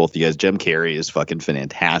agree with both of you guys. Jim Carrey is fucking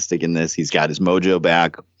fantastic in this. He's got his mojo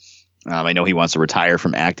back. I know he wants to retire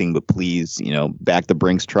from acting, but please, back the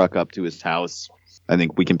Brinks truck up to his house. I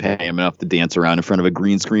think we can pay him enough to dance around in front of a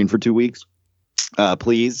green screen for 2 weeks.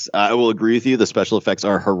 Please, I will agree with you. The special effects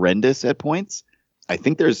are horrendous at points. I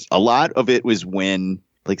think there's a lot of it was when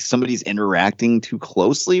like somebody's interacting too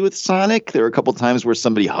closely with Sonic. There were a couple times where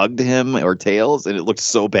somebody hugged him or Tails, and it looked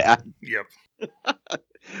so bad. Yep.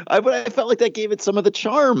 But I felt like that gave it some of the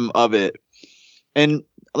charm of it. And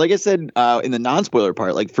like I said, in the non-spoiler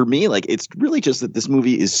part, like for me, like it's really just that this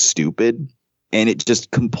movie is stupid and it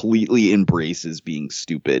just completely embraces being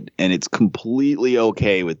stupid. And it's completely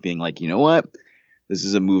okay with being like, you know what? This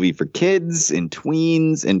is a movie for kids and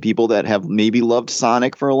tweens and people that have maybe loved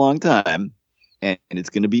Sonic for a long time. And it's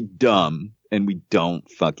going to be dumb, and we don't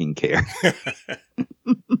fucking care.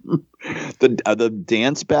 The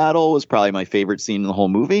dance battle was probably my favorite scene in the whole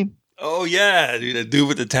movie. Oh, yeah. Dude, the dude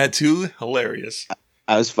with the tattoo. Hilarious.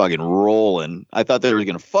 I was fucking rolling. I thought they were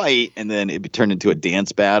going to fight, and then it turned into a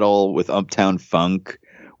dance battle with Uptown Funk,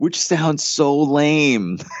 which sounds so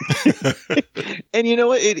lame. And you know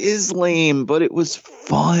what? It is lame, but it was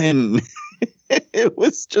fun. It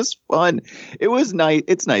was just fun. It was nice.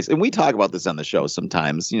 It's nice. And we talk about this on the show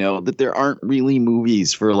sometimes, that there aren't really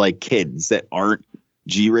movies for like kids that aren't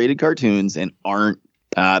G-rated cartoons and aren't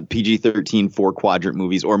PG-13 4-quadrant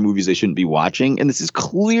movies or movies they shouldn't be watching. And this is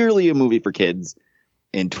clearly a movie for kids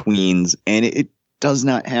and tweens. And it does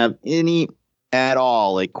not have any at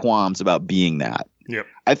all like qualms about being that. Yep.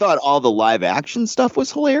 I thought all the live action stuff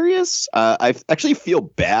was hilarious. I actually feel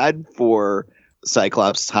bad for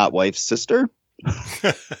Cyclops' hot wife's sister.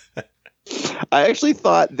 I actually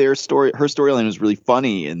thought her storyline was really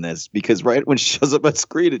funny in this because right when she shows up on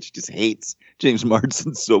screen and she just hates James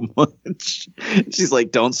Marsden so much. She's like,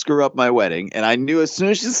 don't screw up my wedding. And I knew as soon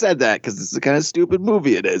as she said that, because this is the kind of stupid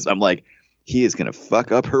movie it is, I'm like, he is going to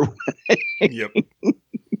fuck up her wedding. Yep.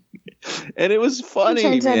 And it was funny. It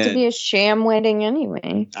turns out to be a sham wedding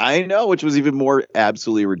anyway. I know, which was even more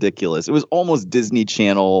absolutely ridiculous. It was almost Disney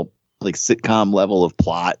Channel, like sitcom level of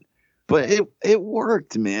plot. But it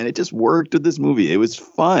worked, man. It just worked with this movie. It was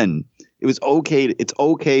fun. It was okay. It's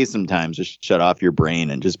okay sometimes to shut off your brain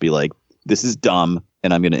and just be like, this is dumb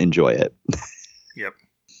and I'm going to enjoy it. Yep.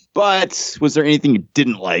 But was there anything you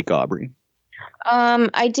didn't like, Aubrey?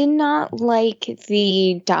 I did not like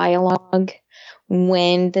the dialogue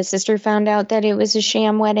when the sister found out that it was a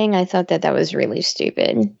sham wedding. I thought that was really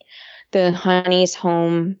stupid. The honey's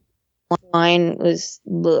home line was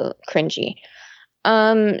cringy.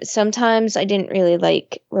 Sometimes I didn't really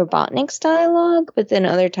like Robotnik's dialogue, but then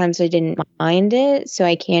other times I didn't mind it. So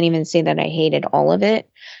I can't even say that I hated all of it.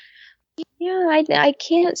 Yeah, I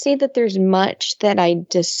can't say that there's much that I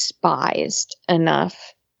despised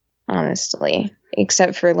enough, honestly,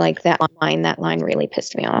 except for like that line. That line really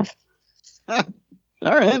pissed me off. All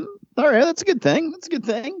right. All right, that's a good thing. That's a good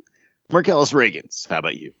thing. Marcellus Reagans, how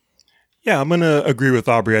about you? Yeah, I'm going to agree with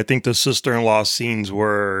Aubrey. I think the sister-in-law scenes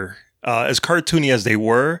were, as cartoony as they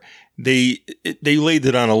were, they laid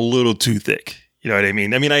it on a little too thick. You know what I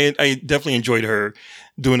mean? I mean, I definitely enjoyed her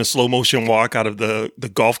doing a slow motion walk out of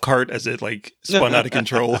the golf cart as it like spun out of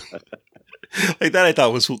control. Like that I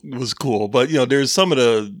thought was cool. But, you know, there's some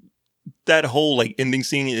of that whole like ending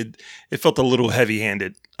scene, it felt a little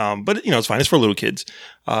heavy-handed. But, you know, it's fine. It's for little kids.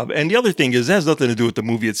 And the other thing is, it has nothing to do with the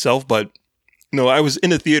movie itself, but no, I was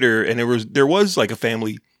in a theater and there was like a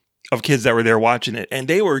family of kids that were there watching it, and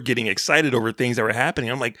they were getting excited over things that were happening.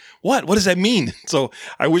 I'm like, what? What does that mean? So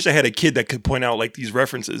I wish I had a kid that could point out like these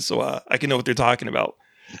references so I can know what they're talking about.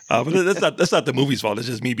 But that's not the movie's fault. It's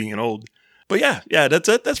just me being old. But yeah, that's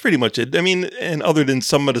it. That's pretty much it. I mean, and other than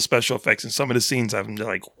some of the special effects and some of the scenes, I'm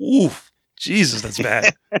like, oof, Jesus, that's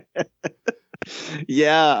bad.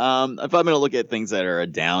 Yeah, if I'm going to look at things that are a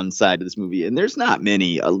downside to this movie, and there's not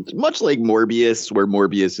many, much like Morbius, where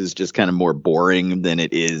Morbius is just kind of more boring than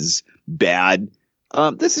it is bad.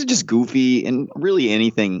 This is just goofy, and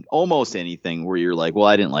really almost anything where you're like, well,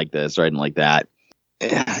 I didn't like this or I didn't like that.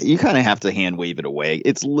 You kind of have to hand wave it away.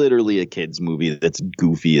 It's literally a kid's movie that's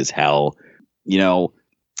goofy as hell. You know,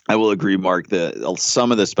 I will agree, Mark, that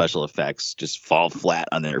some of the special effects just fall flat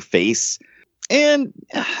on their face. And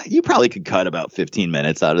you probably could cut about 15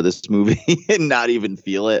 minutes out of this movie and not even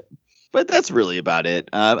feel it. But that's really about it.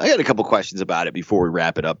 I got a couple questions about it before we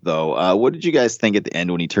wrap it up, though. What did you guys think at the end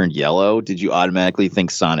when he turned yellow? Did you automatically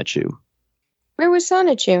think Sonichu? Where was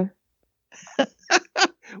Sonichu?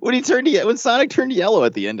 When Sonic turned yellow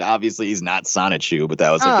at the end, obviously he's not Sonichu, but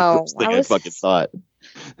that was like the first thing I fucking thought.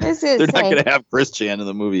 They're not going to have Chris Chan in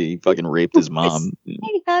the movie. He fucking raped his mom.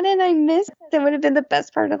 How did I miss it? That would have been the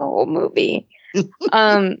best part of the whole movie. We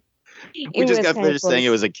just got finished saying it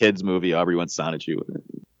was a kid's movie. Aubrey went Sonichu with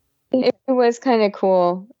it. It was kind of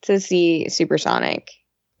cool to see Supersonic.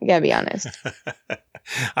 I gotta be honest.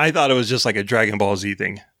 I thought it was just like a Dragon Ball Z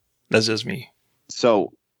thing. That's just me.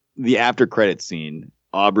 So the after credit scene,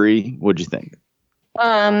 Aubrey, what'd you think?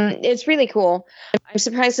 It's really cool. I'm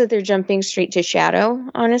surprised that they're jumping straight to Shadow,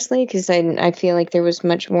 honestly, because I feel like there was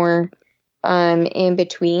much more in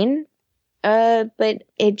between. But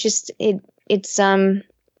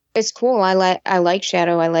it's cool. I like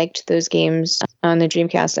Shadow. I liked those games on the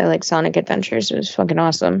Dreamcast. I like Sonic Adventures. It was fucking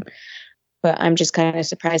awesome. But I'm just kind of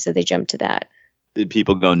surprised that they jumped to that. Did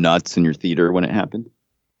people go nuts in your theater when it happened?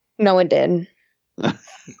 No one did. All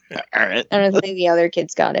right. I don't think the other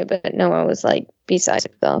kids got it, but Noah was like beside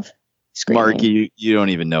himself. Screaming. Mark, you don't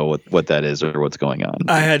even know what that is or what's going on.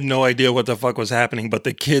 I had no idea what the fuck was happening, but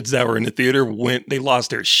the kids that were in the theater they lost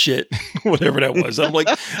their shit, whatever that was. I'm like,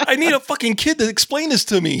 I need a fucking kid to explain this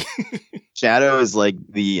to me. Shadow is like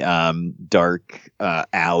the dark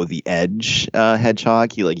the Edge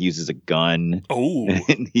hedgehog. He like uses a gun. Oh,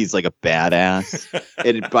 and he's like a badass.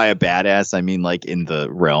 And by a badass, I mean like in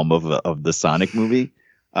the realm of the Sonic movie.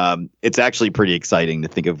 It's actually pretty exciting to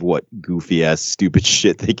think of what goofy ass stupid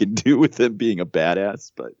shit they can do with him being a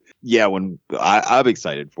badass. But yeah, when I'm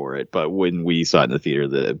excited for it, but when we saw it in the theater,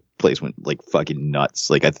 the place went like fucking nuts.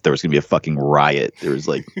 Like I thought there was gonna be a fucking riot. There was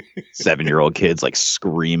like 7-year-old kids like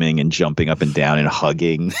screaming and jumping up and down and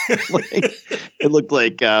hugging. Like it looked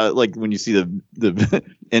like when you see the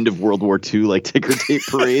end of World War II like ticker tape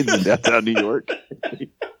parades in downtown New York.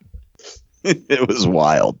 It was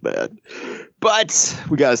wild, man. But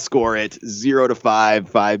we got to score it 0 to 5,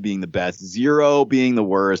 5 being the best, 0 being the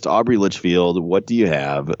worst. Aubrey Litchfield, what do you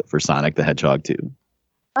have for Sonic the Hedgehog 2?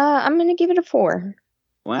 I'm going to give it a 4.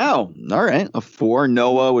 Wow. All right. A 4.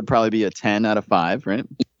 Noah would probably be a 10 out of 5, right?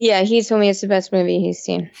 Yeah, he told me it's the best movie he's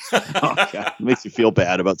seen. Oh, God. It makes you feel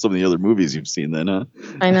bad about some of the other movies you've seen then, huh?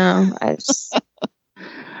 I know.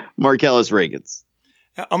 Marcellus Reagans.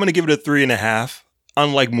 I'm going to give it a 3.5.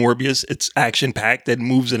 Unlike Morbius, it's action-packed and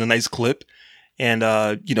moves in a nice clip. And,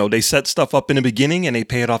 they set stuff up in the beginning and they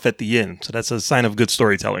pay it off at the end. So that's a sign of good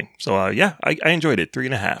storytelling. So, I enjoyed it.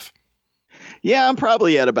 3.5. Yeah, I'm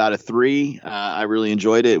probably at about a 3. I really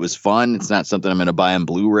enjoyed it. It was fun. It's not something I'm going to buy on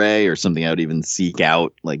Blu-ray or something I would even seek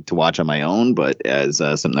out like to watch on my own. But as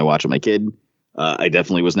something I watch with my kid, I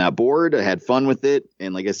definitely was not bored. I had fun with it.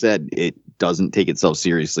 And like I said, it doesn't take itself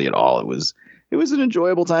seriously at all. It was an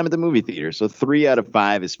enjoyable time at the movie theater. So 3 out of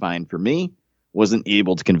 5 is fine for me. Wasn't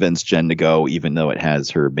able to convince Jen to go, even though it has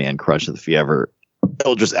her band Crush of the Fever,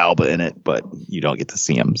 Idris Elba in it, but you don't get to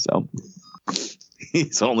see him. So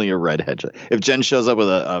he's only a red hedgehog. If Jen shows up with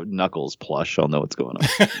a Knuckles plush, I'll know what's going on.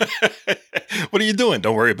 What are you doing?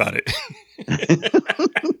 Don't worry about it.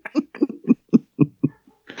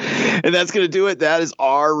 And that's going to do it. That is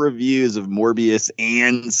our reviews of Morbius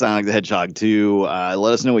and Sonic the Hedgehog 2.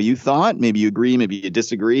 Let us know what you thought. Maybe you agree, maybe you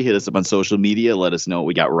disagree. Hit us up on social media. Let us know what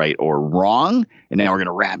we got right or wrong. And now we're going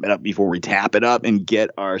to wrap it up before we tap it up and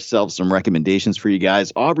get ourselves some recommendations for you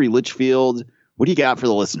guys. Aubrey Litchfield, what do you got for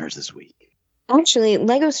the listeners this week? Actually,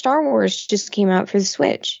 Lego Star Wars just came out for the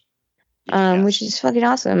Switch, which is fucking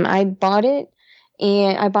awesome. I bought it,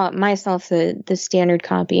 and I bought myself the standard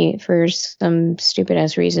copy for some stupid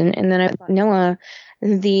ass reason, and then I bought Noah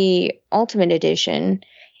the Ultimate Edition,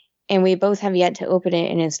 and we both have yet to open it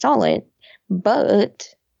and install it, but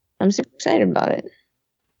I'm super excited about it.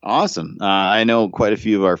 Awesome. I know quite a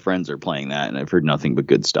few of our friends are playing that, and I've heard nothing but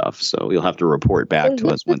good stuff. So you'll have to report back to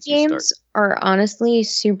us once you start. Games are honestly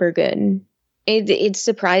super good. It's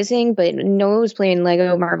surprising, but Noah was playing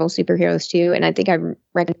Lego Marvel Superheroes 2, and I think I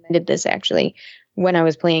recommended this actually when I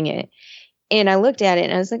was playing it. And I looked at it,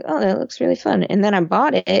 and I was like, oh, that looks really fun. And then I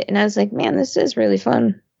bought it, and I was like, man, this is really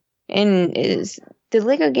fun. And the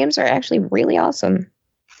Lego games are actually really awesome.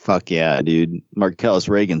 Fuck yeah, dude. Marcellus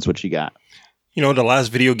Reagans, what you got? You know, the last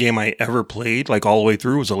video game I ever played, like all the way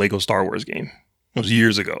through, was a Lego Star Wars game. It was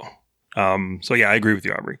years ago. So yeah, I agree with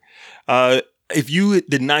you, Aubrey. If you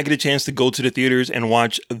did not get a chance to go to the theaters and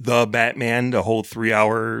watch The Batman, the whole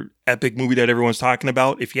 3-hour epic movie that everyone's talking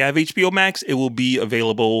about, if you have HBO Max, it will be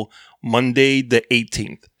available Monday the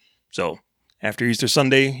 18th. So after Easter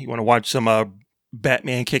Sunday, you want to watch some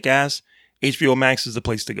Batman kick ass, HBO Max is the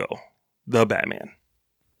place to go. The Batman.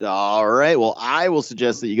 All right. Well, I will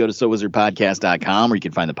suggest that you go to SoWizardPodcast.com where you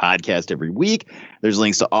can find the podcast every week. There's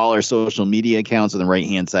links to all our social media accounts on the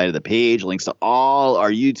right-hand side of the page, links to all our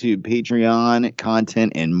YouTube, Patreon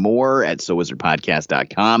content, and more at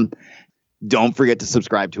SoWizardPodcast.com. Don't forget to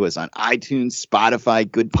subscribe to us on iTunes,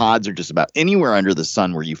 Spotify, Good Pods, or just about anywhere under the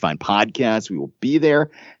sun where you find podcasts. We will be there.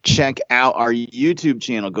 Check out our YouTube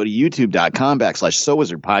channel. Go to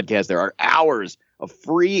youtube.com/SoWizardPodcast. There are hours of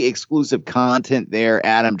free exclusive content there.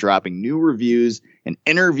 Adam dropping new reviews and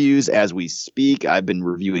interviews as we speak. I've been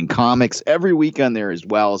reviewing comics every week on there as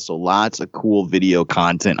well. So lots of cool video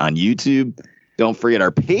content on YouTube. Don't forget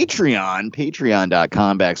our Patreon,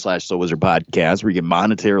 patreon.com/SoWizardPodcast, where you can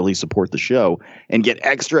monetarily support the show and get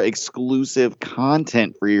extra exclusive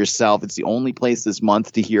content for yourself. It's the only place this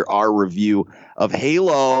month to hear our review of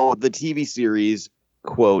Halo, the TV series,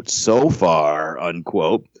 quote, so far,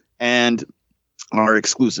 unquote, and our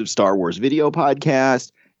exclusive Star Wars video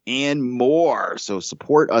podcast, and more. So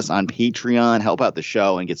support us on Patreon, help out the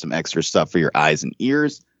show, and get some extra stuff for your eyes and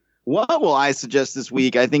ears. What will I suggest this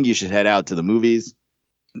week? I think you should head out to the movies.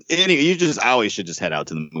 Anyway, you always should just head out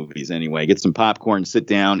to the movies anyway. Get some popcorn, sit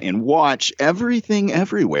down, and watch Everything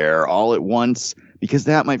Everywhere all at once, because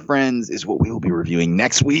that, my friends, is what we will be reviewing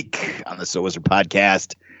next week on the So Wizard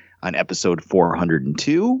Podcast on episode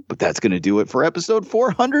 402. But that's going to do it for episode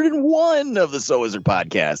 401 of the So Wizard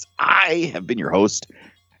Podcast. I have been your host,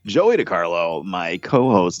 Joey DiCarlo. My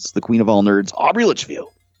co-hosts, the queen of all nerds, Aubrey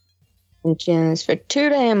Litchfield. Just for too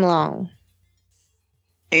damn long.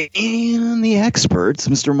 And the experts,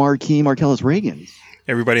 Mr. Marcellus Reagans.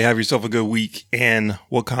 Everybody have yourself a good week, and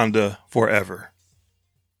Wakanda forever.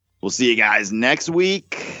 We'll see you guys next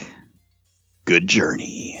week. Good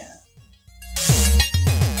journey.